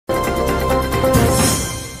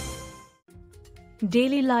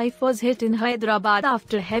Daily life was hit in Hyderabad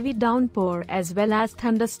after heavy downpour as well as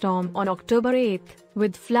thunderstorm on October 8,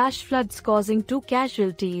 with flash floods causing 2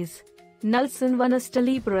 casualties. NYOOOZ in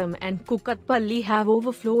Vanasthalipuram and Kukatpally have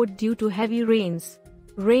overflowed due to heavy rains.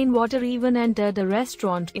 Rainwater even entered a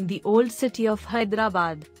restaurant in the Old City of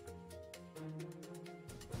Hyderabad.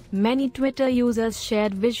 Many Twitter users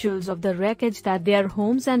shared visuals of the wreckage that their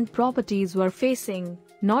homes and properties were facing,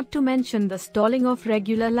 not to mention the stalling of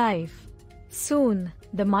regular life. Soon,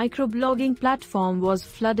 the microblogging platform was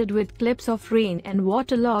flooded with clips of rain and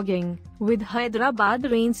waterlogging, with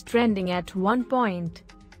Hyderabad rains trending at one point.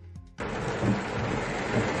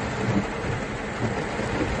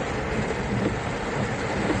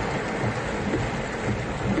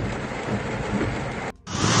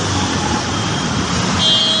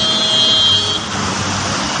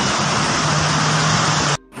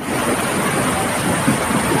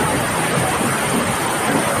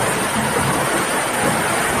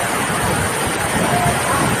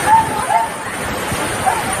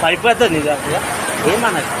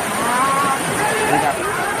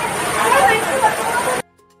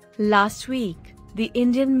 Last week, the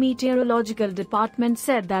Indian Meteorological Department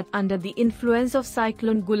said that under the influence of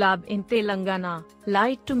Cyclone Gulab in Telangana,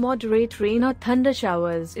 light to moderate rain or thunder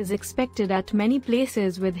showers is expected at many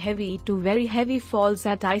places with heavy to very heavy falls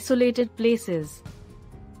at isolated places.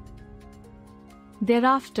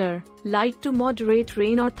 Thereafter, light to moderate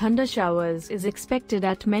rain or thunder showers is expected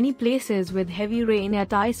at many places with heavy rain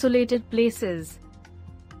at isolated places.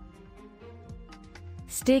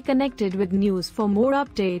 Stay connected with news for more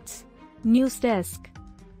updates. News Desk.